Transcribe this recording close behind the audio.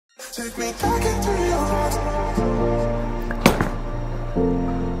Take me back into your heart.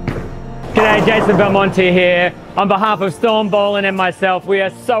 G'day, Jason Belmonte here. On behalf of Storm Bowling and myself, we are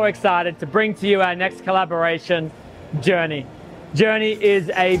so excited to bring to you our next collaboration, Journey. Journey is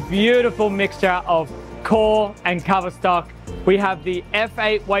a beautiful mixture of core and cover stock. We have the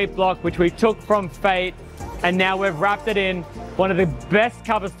F8 weight block, which we took from Fate, and now we've wrapped it in one of the best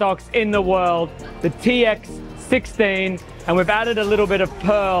cover stocks in the world, the TX-16, and we've added a little bit of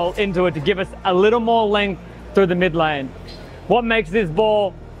pearl into it to give us a little more length through the mid lane. What makes this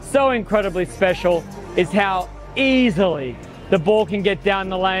ball so incredibly special is how easily the ball can get down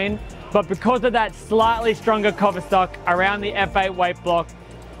the lane, but because of that slightly stronger cover stock around the F8 weight block,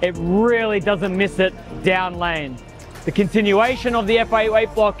 it really doesn't miss it down lane. The continuation of the F8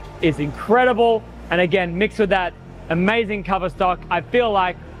 weight block is incredible, and again, mixed with that amazing cover stock, I feel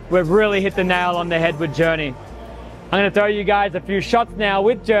like we've really hit the nail on the head with Journey. I'm going to throw you guys a few shots now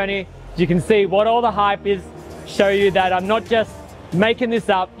with Journey so you can see what all the hype is, show you that I'm not just making this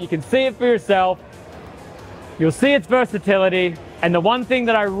up, you can see it for yourself, you'll see its versatility, and the one thing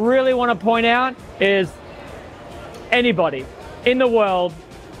that I really want to point out is anybody in the world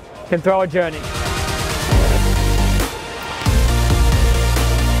can throw a Journey.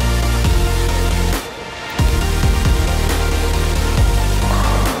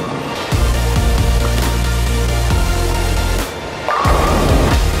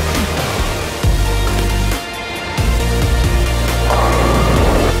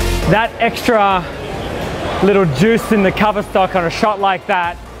 That extra little juice in the cover stock on a shot like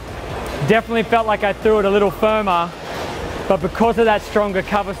that definitely felt like I threw it a little firmer, but because of that stronger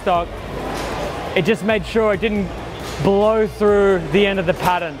cover stock, it just made sure it didn't blow through the end of the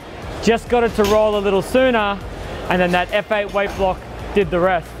pattern. Just got it to roll a little sooner, and then that F8 weight block did the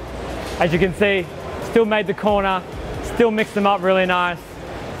rest. As you can see, still made the corner, still mixed them up really nice.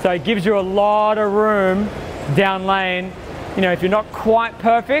 So it gives you a lot of room down lane. You know, if you're not quite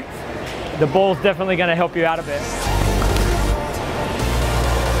perfect, the ball's definitely going to help you out a bit.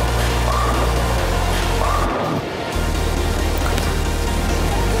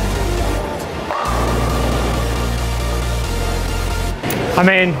 I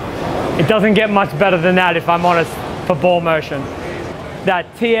mean, it doesn't get much better than that, if I'm honest, for ball motion.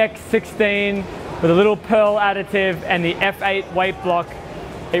 That TX-16 with a little pearl additive and the F8 weight block,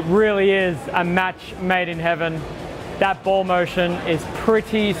 it really is a match made in heaven. That ball motion is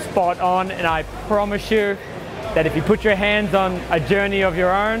pretty spot on, and I promise you that if you put your hands on a Journey of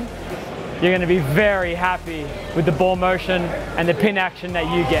your own, you're going to be very happy with the ball motion and the pin action that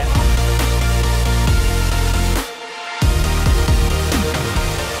you get.